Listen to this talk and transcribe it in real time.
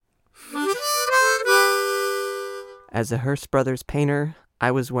As a Hearst Brothers painter,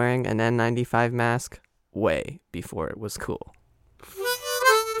 I was wearing an N95 mask way before it was cool.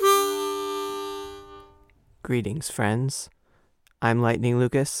 Greetings, friends. I'm Lightning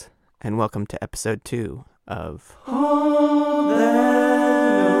Lucas, and welcome to episode 2 of Hold That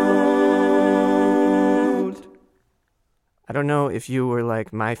Note. I don't know if you were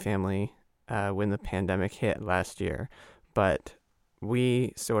like my family when the pandemic hit last year, but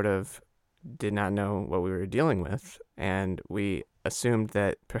we sort of did not know what we were dealing with, and we assumed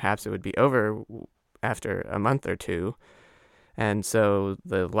that perhaps it would be over after a month or two. And so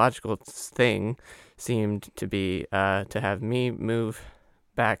the logical thing seemed to be to have me move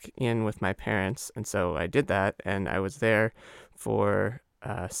back in with my parents. And so I did that, and I was there for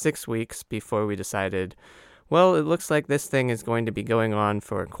 6 weeks before we decided, well, it looks like this thing is going to be going on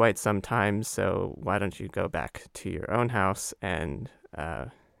for quite some time, so why don't you go back to your own house and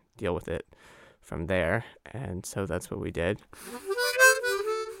deal with it from there. And so that's what we did.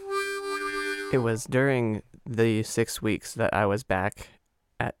 It was during the 6 weeks that I was back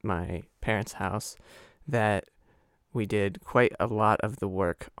at my parents' house that we did quite a lot of the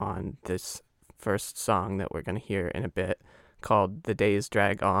work on this first song that we're going to hear in a bit, called The Days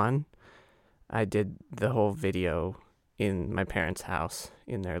Drag On. I did the whole video in my parents' house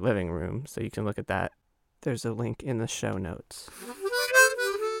in their living room, so you can look at that. There's a link in the show notes.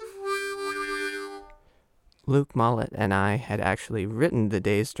 Luke Mollett and I had actually written The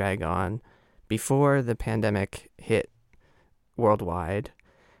Days Drag On before the pandemic hit worldwide,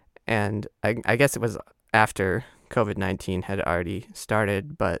 and I guess it was after COVID-19 had already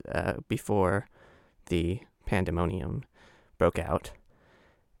started, but before the pandemonium broke out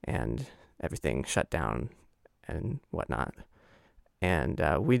and everything shut down and whatnot. And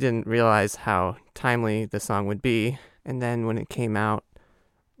we didn't realize how timely the song would be, and then when it came out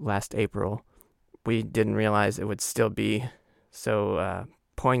last April, we didn't realize it would still be so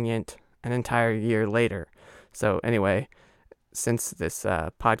poignant an entire year later. So anyway, since this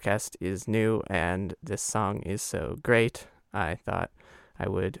podcast is new and this song is so great, I thought I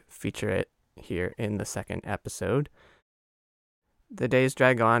would feature it here in the second episode. The Days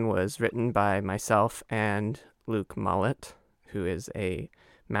Drag On was written by myself and Luke Mollett, who is a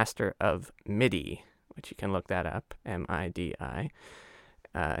master of MIDI, which you can look that up, M-I-D-I.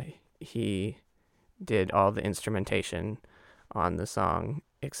 He did all the instrumentation on the song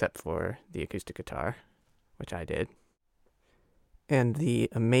except for the acoustic guitar, which I did. And the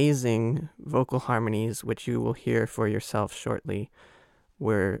amazing vocal harmonies, which you will hear for yourself shortly,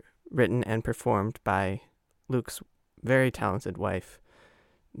 were written and performed by Luke's very talented wife,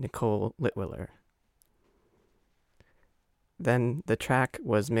 Nicole Litwiller. Then the track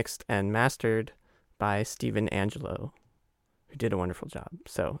was mixed and mastered by Stephen Angelo, who did a wonderful job.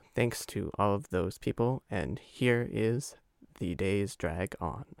 So thanks to all of those people, and here is The Days Drag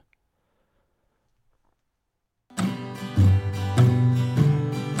On.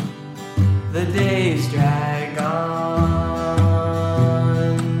 The days drag on.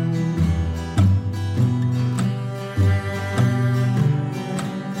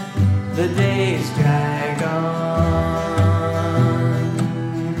 The days drag on.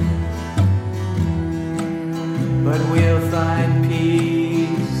 But we'll find peace.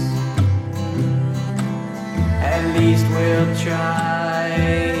 At least we'll try.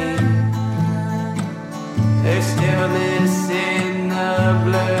 There's stillness in the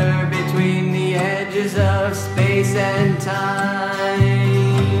blur between the edges of space and time.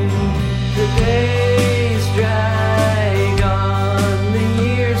 The days drag on, the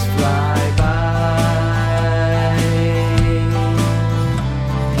years fly by.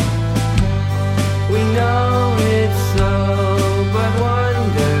 We know it's so, but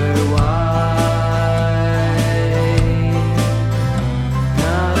wonder why.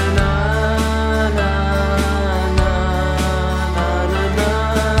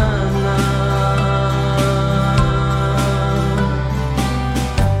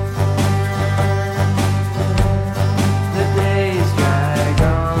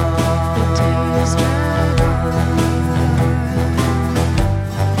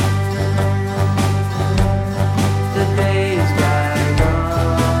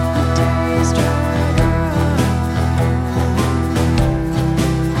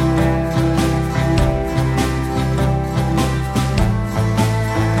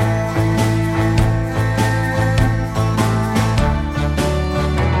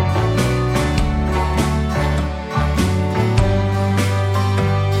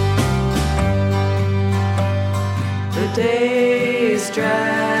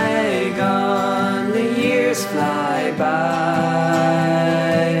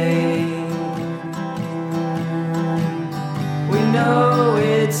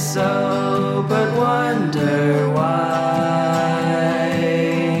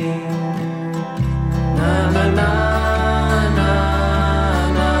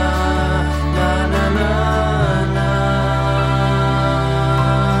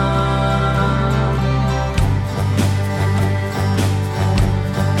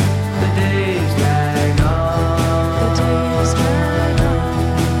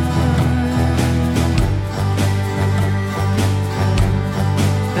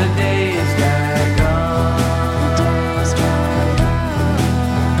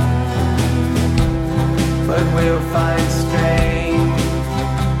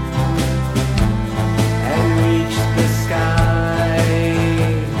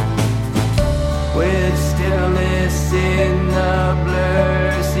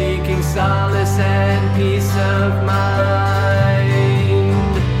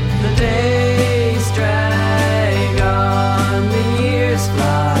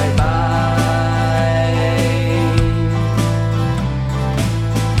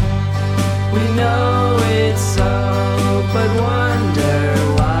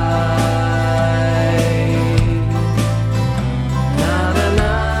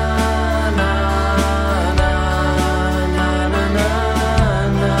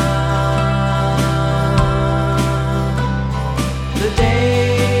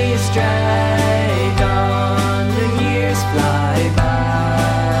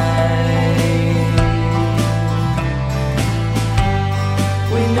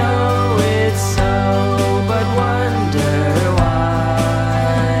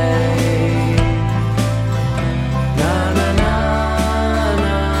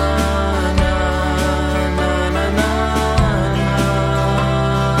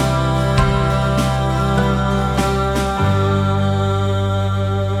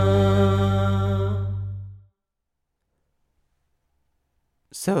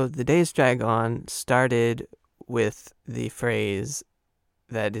 So the days drag on started with the phrase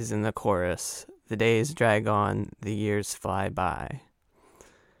that is in the chorus, the days drag on, the years fly by.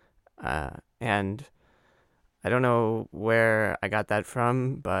 And I don't know where I got that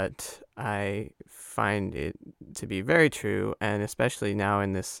from, but I find it to be very true, and especially now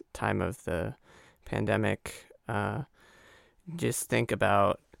in this time of the pandemic, just think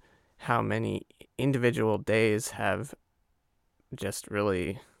about how many individual days have just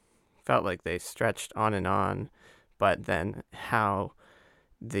really felt like they stretched on, but then how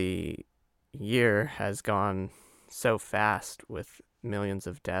the year has gone so fast with millions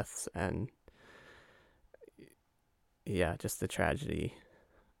of deaths and just the tragedy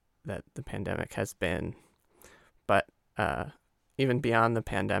that the pandemic has been. But even beyond the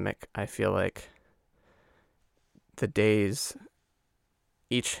pandemic, I feel like the days,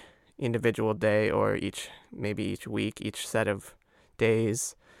 each individual day or maybe each week, each set of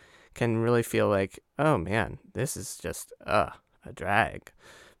days can really feel like, oh man, this is just a drag.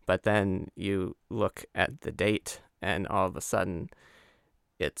 But then you look at the date and all of a sudden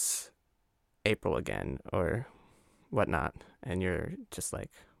it's April again or whatnot, and you're just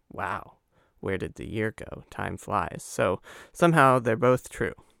like, wow, where did the year go? Time flies. So somehow they're both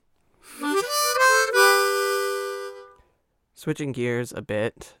true. Switching gears a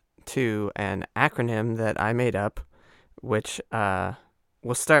bit to an acronym that I made up, which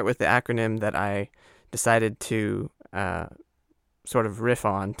we'll start with the acronym that I decided to sort of riff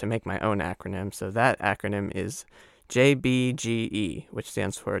on to make my own acronym. So that acronym is JBGE, which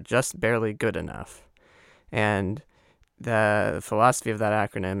stands for Just Barely Good Enough. And the philosophy of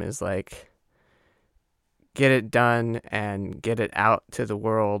that acronym is like, get it done and get it out to the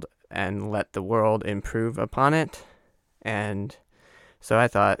world and let the world improve upon it. And so I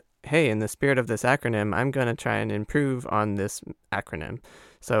thought, hey, in the spirit of this acronym, I'm going to try and improve on this acronym.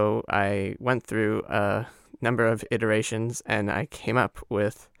 So I went through a number of iterations and I came up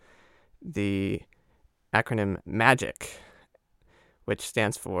with the acronym MAGIC, which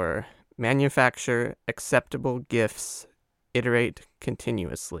stands for Manufacture Acceptable Gifts, Iterate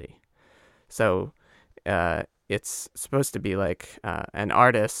Continuously. So it's supposed to be like an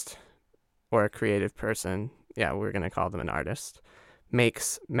artist or a creative person, we're going to call them an artist,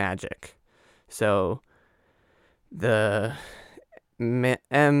 makes magic. So the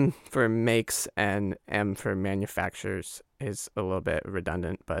M for makes and M for manufactures is a little bit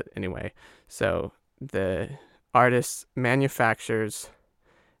redundant, but anyway. So the artist manufactures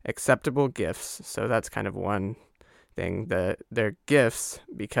acceptable gifts. So that's kind of one thing. They're gifts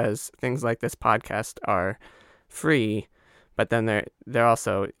because things like this podcast are free, but then they're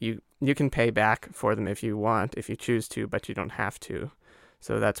also, you can pay back for them if you want, if you choose to, but you don't have to.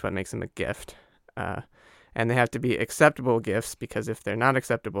 So that's what makes them a gift. And they have to be acceptable gifts because if they're not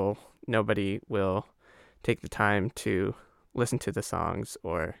acceptable, nobody will take the time to listen to the songs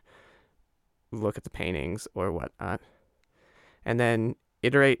or look at the paintings or whatnot. And then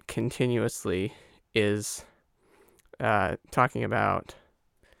iterate continuously is talking about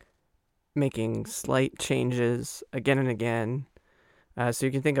making slight changes again and again. So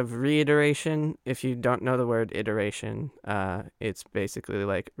you can think of reiteration. If you don't know the word iteration, it's basically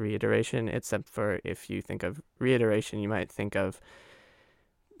like reiteration, except for if you think of reiteration, you might think of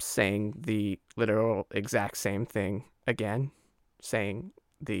saying the literal exact same thing again, saying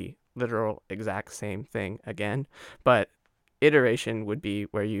the literal exact same thing again. But iteration would be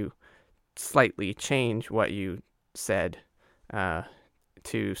where you slightly change what you said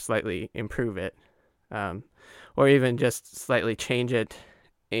to slightly improve it. Or even just slightly change it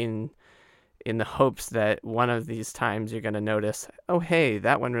in the hopes that one of these times you're going to notice, oh, hey,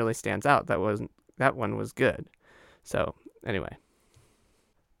 that one really stands out. That one was good. So anyway,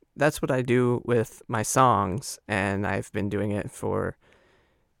 that's what I do with my songs, and I've been doing it for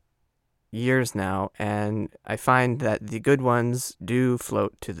years now, and I find that the good ones do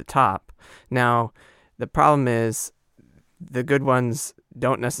float to the top. Now, the problem is the good ones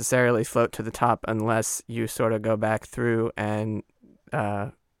don't necessarily float to the top unless you sort of go back through and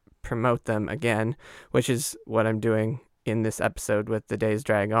promote them again, which is what I'm doing in this episode with The Days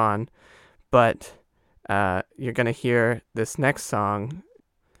Drag On. But you're going to hear this next song,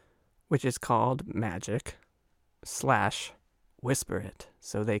 which is called Magic / Whisper It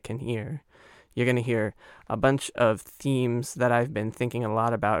so they can hear. You're going to hear a bunch of themes that I've been thinking a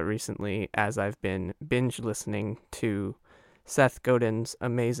lot about recently as I've been binge listening to Seth Godin's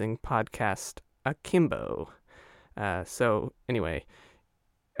amazing podcast, Akimbo. So anyway,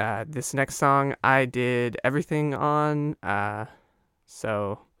 this next song I did everything on,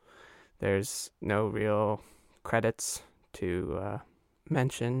 so there's no real credits to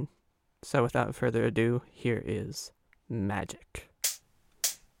mention. So without further ado, here is Magic.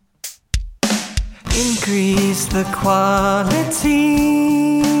 Increase the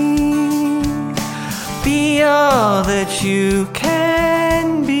quality. Be all that you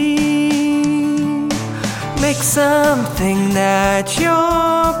can be. Make something that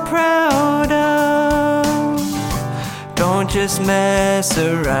you're proud of. Don't just mess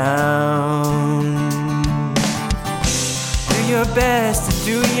around.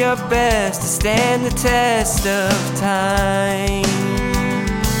 Do your best to stand the test of time.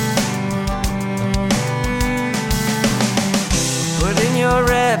 Put in your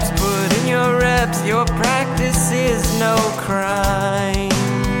reps, your practice is no crime.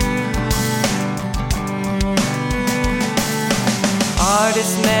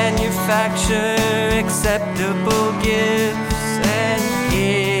 Artists manufacture acceptable gifts and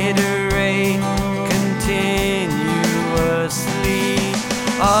iterate continuously.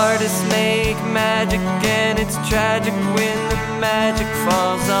 Artists make magic and it's tragic when the magic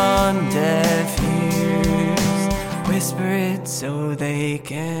falls on deaf ears. Whisper it so they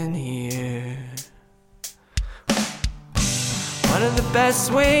can hear. One of the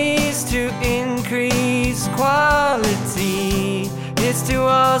best ways to increase quality is to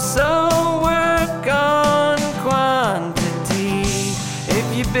also work on quantity.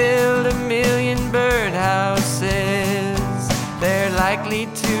 If you build 1,000,000 birdhouses, they're likely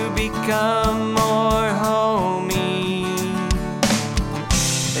to become more homey.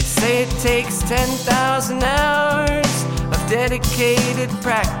 They say it takes 10,000 hours of dedicated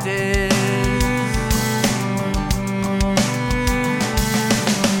practice.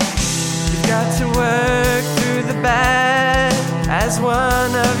 You've got to work through the bad as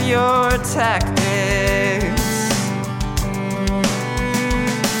one of your tactics.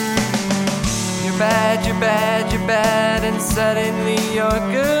 You're bad, and suddenly you're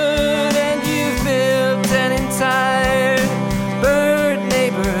good, and you've built an entire bird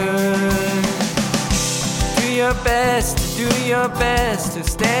neighborhood. Do your best to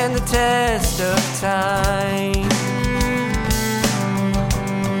stand the test of time.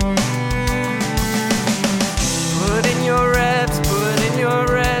 Put in your reps,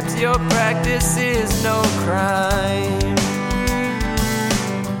 your practice is no crime.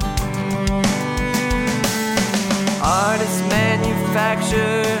 Artists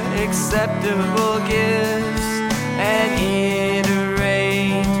manufacture acceptable gifts and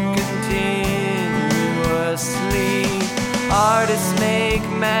iterate continuously. Artists make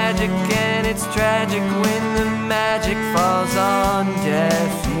magic and it's tragic when the magic falls on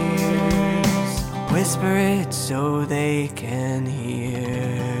deaf ears. Whisper it so they can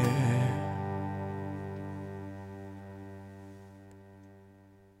hear.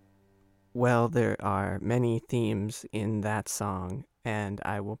 Well, there are many themes in that song, and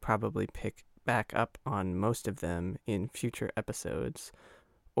I will probably pick back up on most of them in future episodes.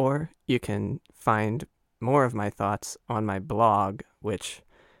 Or you can find more of my thoughts on my blog, which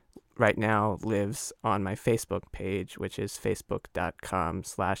right now lives on my Facebook page, which is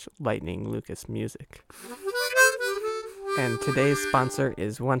facebook.com/lightninglucasmusic. And today's sponsor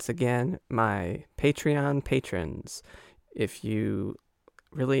is once again my Patreon patrons. If you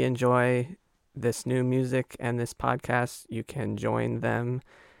really enjoy this new music and this podcast, you can join them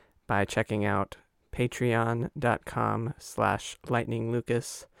by checking out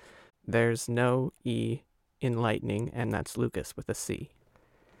patreon.com/lightninglucas. There's no E in lightning, and that's Lucas with a C.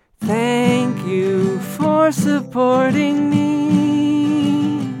 Thank you for supporting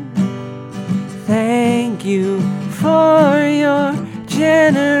me. Thank you for your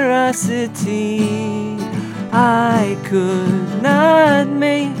generosity. I could not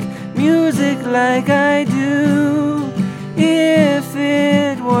make music like I do if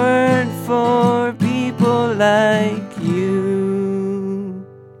it weren't for people like you.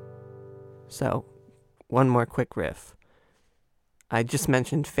 So, one more quick riff. I just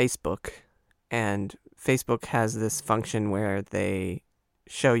mentioned Facebook, and Facebook has this function where they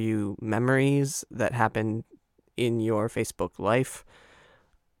show you memories that happened in your Facebook life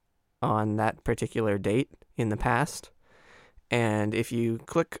on that particular date in the past. And if you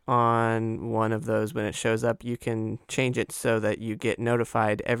click on one of those when it shows up, you can change it so that you get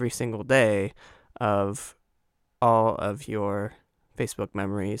notified every single day of all of your Facebook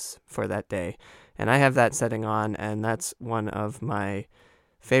memories for that day. And I have that setting on, and that's one of my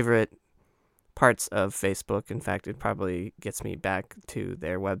favorite parts of Facebook. In fact, it probably gets me back to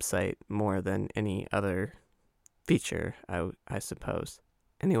their website more than any other feature, I suppose.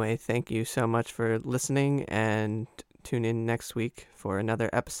 Anyway, thank you so much for listening, and tune in next week for another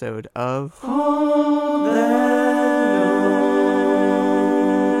episode of Hold that